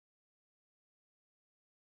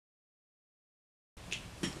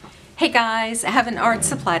Hey guys, I have an art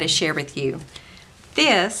supply to share with you.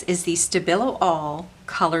 This is the Stabilo All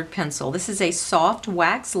colored pencil. This is a soft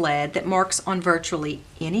wax lead that marks on virtually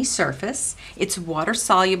any surface. It's water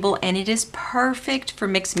soluble and it is perfect for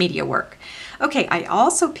mixed media work. Okay, I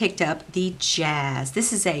also picked up the JASS.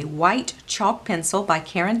 This is a white chalk pencil by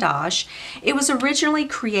Caran D'ache. It was originally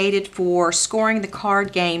created for scoring the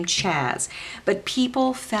card game JASS, but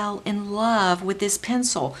people fell in love with this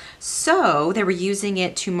pencil. So they were using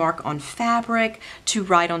it to mark on fabric, to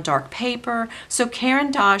write on dark paper. So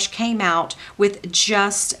Caran D'ache came out with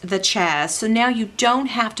just the JASS. So now you don't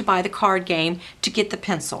have to buy the card game to get the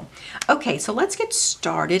pencil. Okay, so let's get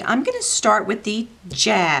started. I'm going to start with the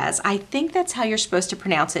JASS. I think that's how you're supposed to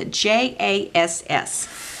pronounce it, J-A-S-S.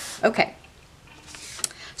 Okay,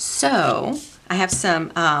 so I have some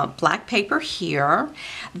black paper here.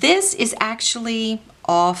 This is actually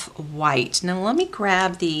off-white. Now let me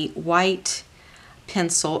grab the white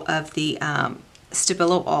pencil of the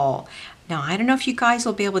Stabilo All. Now, I don't know if you guys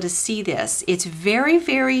will be able to see this. It's very,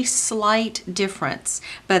 very slight difference,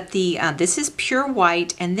 but this is pure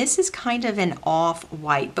white and this is kind of an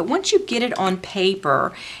off-white. But once you get it on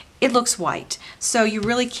paper, it looks white. So you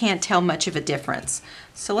really can't tell much of a difference.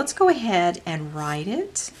 So let's go ahead and write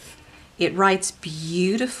it. It writes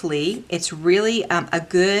beautifully. It's really a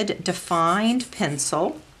good defined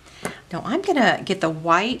pencil. Now I'm gonna get the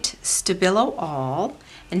white Stabilo All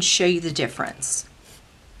and show you the difference.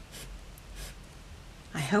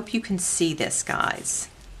 I hope you can see this, guys.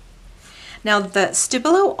 Now the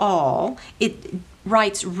Stabilo All, it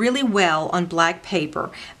writes really well on black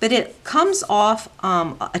paper, but it comes off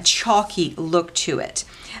a chalky look to it.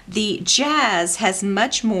 The JASS has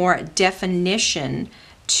much more definition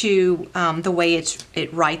to the way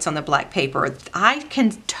it writes on the black paper. I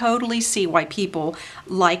can totally see why people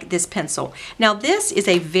like this pencil. Now this is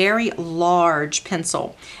a very large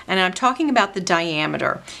pencil and I'm talking about the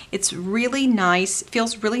diameter. It's really nice,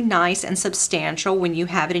 feels really nice and substantial when you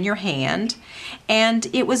have it in your hand, and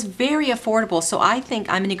it was very affordable, so I think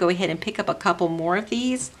I'm going to go ahead and pick up a couple more of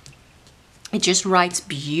these. It just writes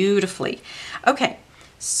beautifully. Okay,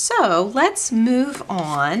 so let's move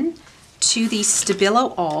on to the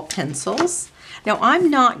Stabilo All pencils. Now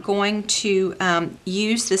I'm not going to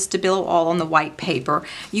use the Stabilo All on the white paper.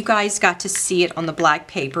 You guys got to see it on the black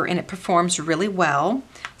paper and it performs really well.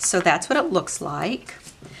 So that's what it looks like.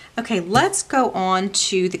 Okay, let's go on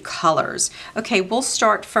to the colors. Okay, we'll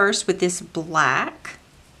start first with this black.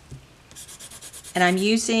 And I'm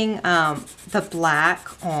using the black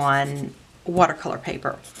on watercolor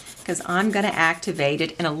paper, because I'm going to activate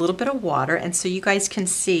it in a little bit of water, and so you guys can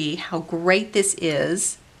see how great this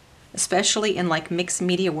is, especially in like mixed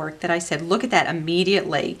media work that I said. Look at that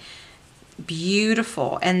immediately.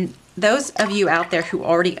 Beautiful. And those of you out there who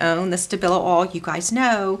already own the Stabilo All, you guys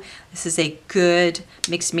know this is a good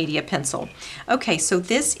mixed media pencil. Okay, so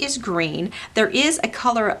this is green. There is a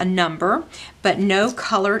color, a number, but no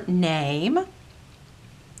color name.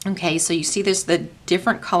 Okay, so you see there's the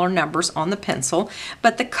different color numbers on the pencil,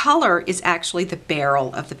 but the color is actually the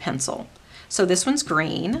barrel of the pencil. So this one's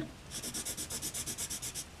green.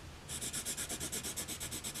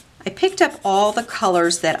 I picked up all the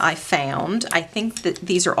colors that I found. I think that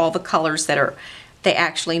these are all the colors that they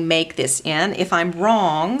actually make this in. If I'm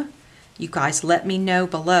wrong, you guys let me know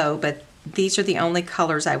below, but these are the only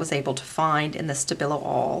colors I was able to find in the Stabilo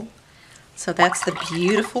All. So that's the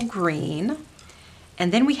beautiful green.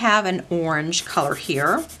 And then we have an orange color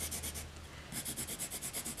here.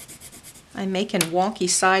 I'm making wonky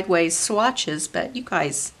sideways swatches, but you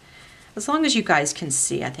guys, as long as you guys can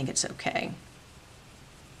see, I think it's okay.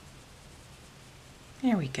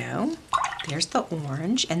 There we go. There's the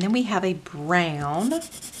orange. And then we have a brown.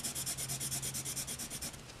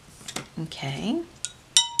 Okay.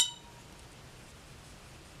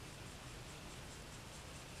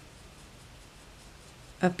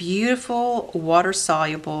 A beautiful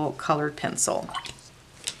water-soluble colored pencil.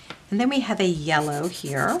 And then we have a yellow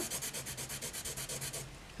here,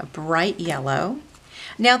 a bright yellow.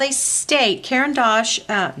 Now they state,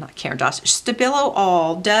 Stabilo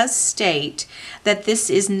All does state that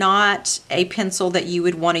this is not a pencil that you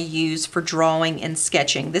would want to use for drawing and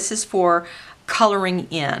sketching. This is for coloring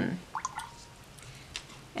in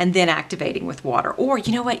and then activating with water. Or,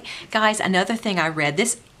 you know what, guys, another thing I read,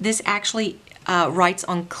 this actually writes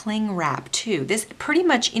on cling wrap too. This pretty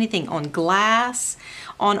much anything on glass,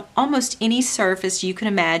 on almost any surface you can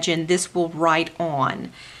imagine, this will write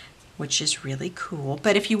on, which is really cool.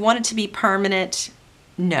 But if you want it to be permanent,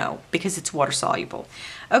 no, because it's water soluble.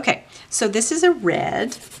 Okay, so this is a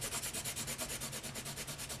red.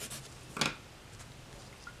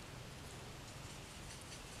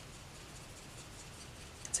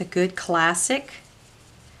 It's a good classic.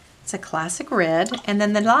 It's a classic red. And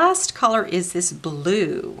then the last color is this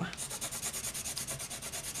blue.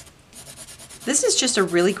 This is just a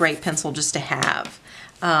really great pencil just to have,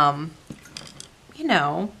 you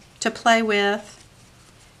know, to play with.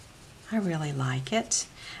 I really like it.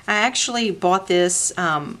 I actually bought this,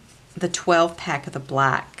 the 12 pack of the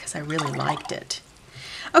black, because I really liked it.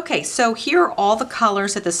 Okay, so here are all the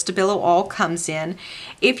colors that the Stabilo All comes in.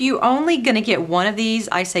 If you're only going to get one of these,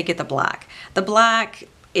 I say get the black. The black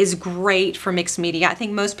is great for mixed media. I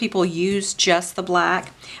think most people use just the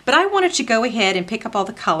black, but I wanted to go ahead and pick up all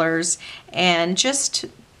the colors and just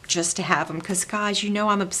to have them, because guys, you know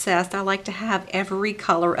I'm obsessed. I like to have every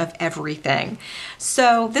color of everything.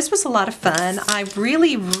 So this was a lot of fun. I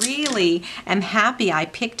really am happy I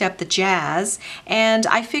picked up the JASS, and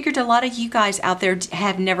I figured a lot of you guys out there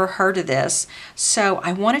have never heard of this, so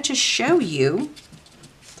I wanted to show you.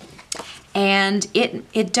 And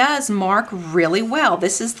it does mark really well.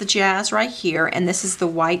 This is the JASS right here, and this is the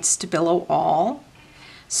white Stabilo All.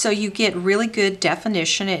 So you get really good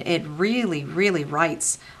definition. It really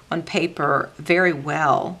writes on paper very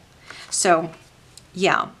well. So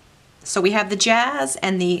yeah, so we have the JASS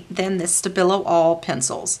and then the Stabilo All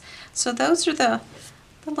pencils. So those are the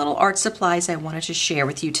little art supplies I wanted to share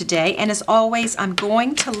with you today. And as always, I'm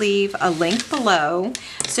going to leave a link below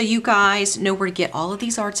so you guys know where to get all of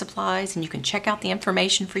these art supplies, and you can check out the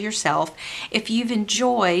information for yourself. If you've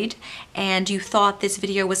enjoyed and you thought this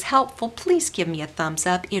video was helpful, please give me a thumbs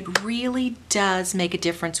up. It really does make a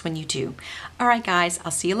difference when you do. All right, guys,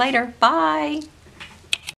 I'll see you later. Bye.